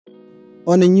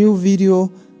On a new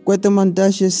video, Gwede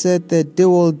Mantashe said that they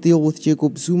will deal with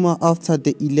Jacob Zuma after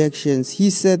the elections. He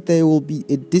said there will be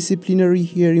a disciplinary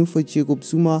hearing for Jacob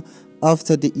Zuma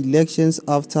after the elections,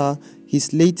 after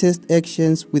his latest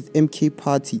actions with MK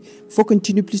Party. For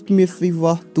continue, please do me a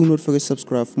favor, do not forget to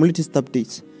subscribe for more latest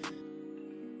updates.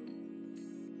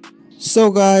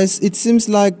 So guys, it seems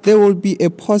like there will be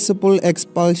a possible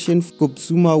expulsion for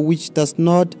Zuma, which does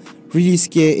not really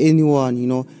scare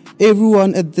anyone.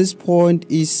 Everyone at this point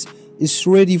is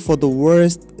ready for the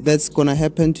worst that's gonna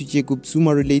happen to Jacob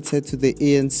Zuma related to the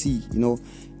ANC.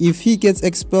 If he gets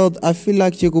expelled, I feel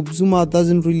like Jacob Zuma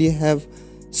doesn't really have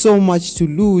so much to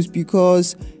lose,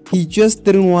 because he just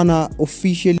didn't wanna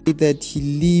officially that he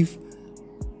leave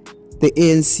the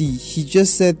ANC. He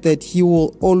just said that he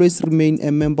will always remain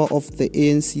a member of the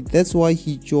ANC. That's why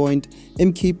he joined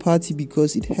MK Party,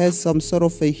 because it has some sort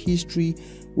of a history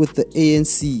with the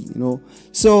ANC.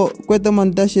 So Gwede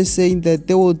Mantashe saying that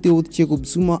they will deal with Jacob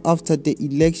Zuma after the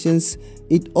elections,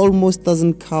 it almost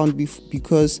doesn't count,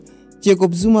 because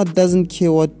Jacob Zuma doesn't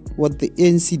care what the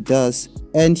ANC does,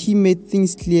 and he made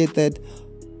things clear that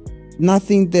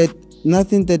nothing that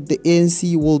the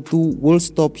ANC will do will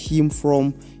stop him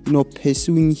from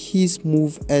pursuing his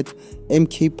move at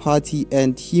MK Party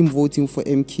and him voting for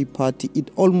MK Party. It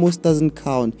almost doesn't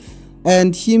count.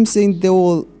 And him saying there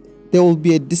will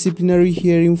be a disciplinary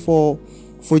hearing for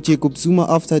Jacob Zuma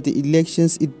after the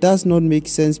elections, it does not make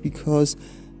sense, because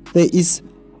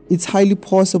it's highly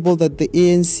possible that the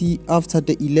ANC after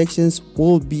the elections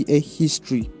will be a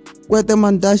history. Gwede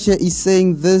Mantashe is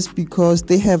saying this because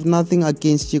they have nothing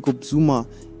against Jacob Zuma.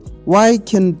 Why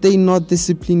can they not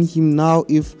discipline him now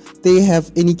if they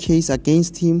have any case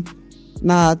against him?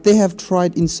 Nah, they have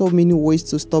tried in so many ways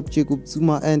to stop Jacob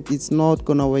Zuma, and it's not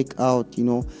gonna work out.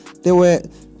 They were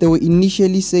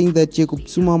initially saying that Jacob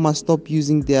Zuma must stop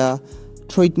using their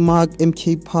trademark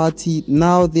MK Party.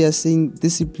 Now they are saying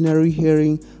disciplinary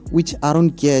hearing, which I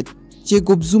don't get.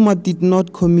 Jacob Zuma did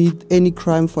not commit any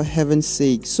crime, for heaven's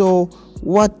sake. So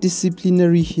what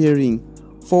disciplinary hearing?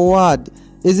 For what?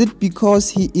 Is it because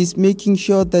he is making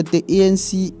sure that the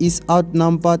ANC is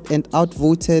outnumbered and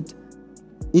outvoted?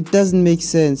 It doesn't make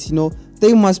sense.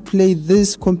 They must play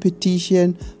this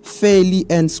competition fairly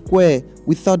and square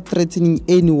without threatening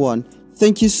anyone.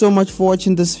 Thank you so much for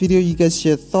watching this video. You guys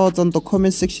share thoughts on the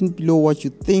comment section below what you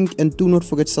think, and do not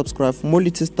forget to subscribe for more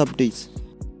latest updates.